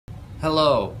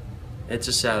Hello, it's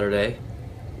a Saturday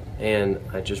and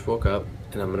I just woke up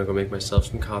and I'm gonna go make myself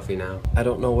some coffee now. I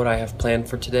don't know what I have planned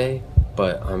for today,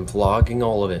 but I'm vlogging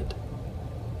all of it.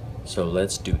 So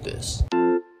let's do this.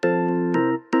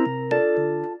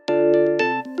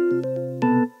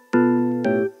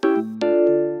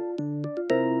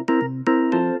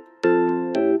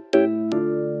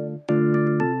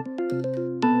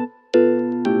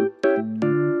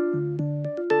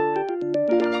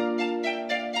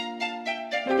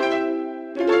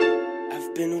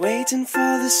 Been waiting for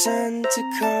the sun to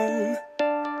come,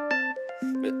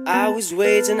 but I was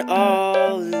waiting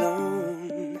all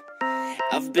alone.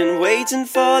 I've been waiting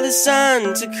for the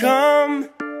sun to come.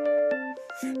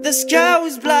 The sky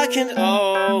was black and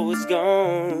all was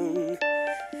gone.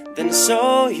 Then I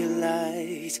saw your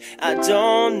light, I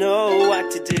don't know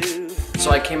what to do. So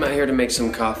I came out here to make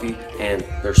some coffee and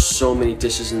there's so many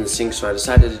dishes in the sink, so I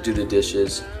decided to do the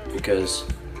dishes because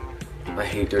I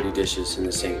hate dirty dishes in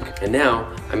the sink. And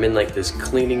now I'm in like this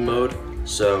cleaning mode,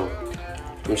 so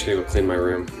I'm just gonna go clean my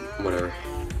room, whatever.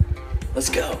 Let's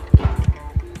go.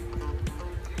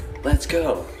 Let's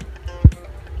go.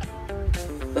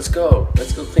 Let's go.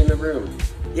 Let's go clean the room.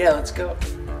 Yeah, let's go.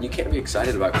 You can't be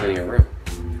excited about cleaning a room.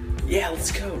 Yeah,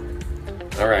 let's go.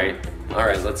 All right,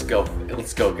 let's go.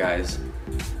 Let's go, guys.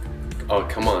 Oh,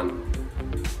 come on.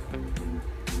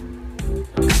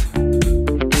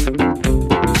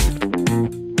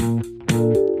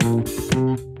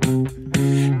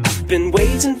 Been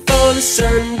waiting for the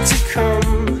sun to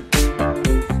come.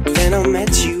 Then I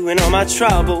met you and all my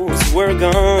troubles were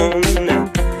gone.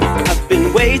 I've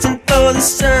been waiting for the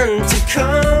sun to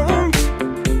come.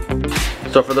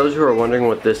 So for those who are wondering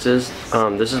what this is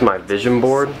my vision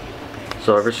board.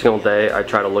 So every single day I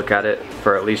try to look at it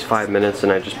for at least 5 minutes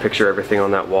and I just picture everything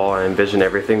on that wall. I envision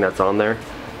everything that's on there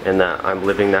and that I'm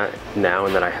living that now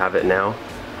and that I have it now.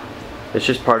 It's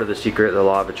just part of the secret, the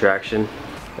law of attraction.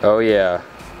 Oh yeah.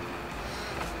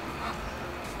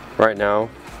 Right now,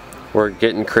 we're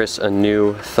getting Chris a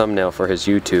new thumbnail for his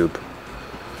YouTube.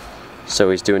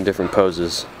 So he's doing different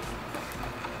poses.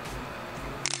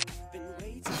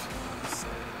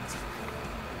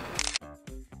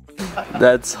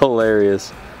 That's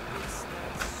hilarious.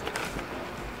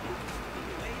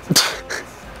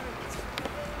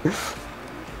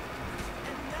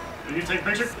 Did you take a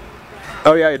picture?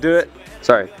 Oh yeah, you do it.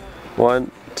 Sorry.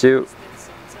 1, 2.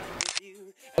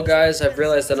 Well guys, I've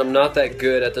realized that I'm not that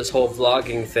good at this whole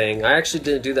vlogging thing. I actually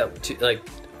didn't do that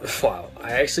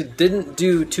I actually didn't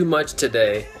do too much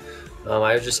today.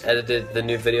 I just edited the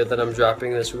new video that I'm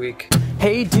dropping this week.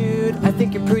 Hey dude, I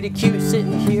think you're pretty cute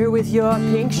sitting here with your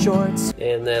pink shorts.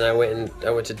 And then I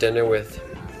went to dinner with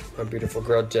my beautiful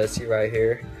girl Jessie right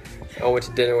here. I went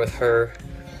to dinner with her,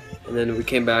 and then we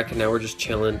came back and now we're just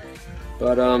chilling.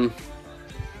 But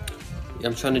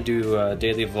I'm trying to do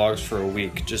daily vlogs for a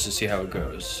week just to see how it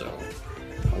goes. So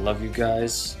I love you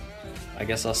guys. I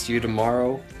guess I'll see you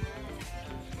tomorrow.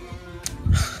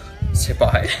 Say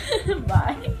bye.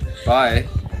 Bye. Bye.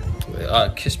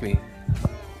 Kiss me.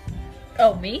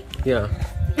 Oh, me? Yeah.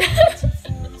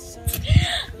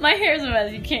 My hair's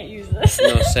wet, you can't use this.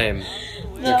 No, same.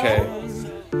 No. Okay.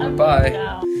 Bye.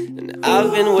 And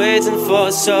I've been waiting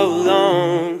for so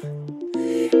long.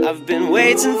 I've been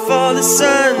waiting for the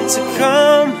sun to come.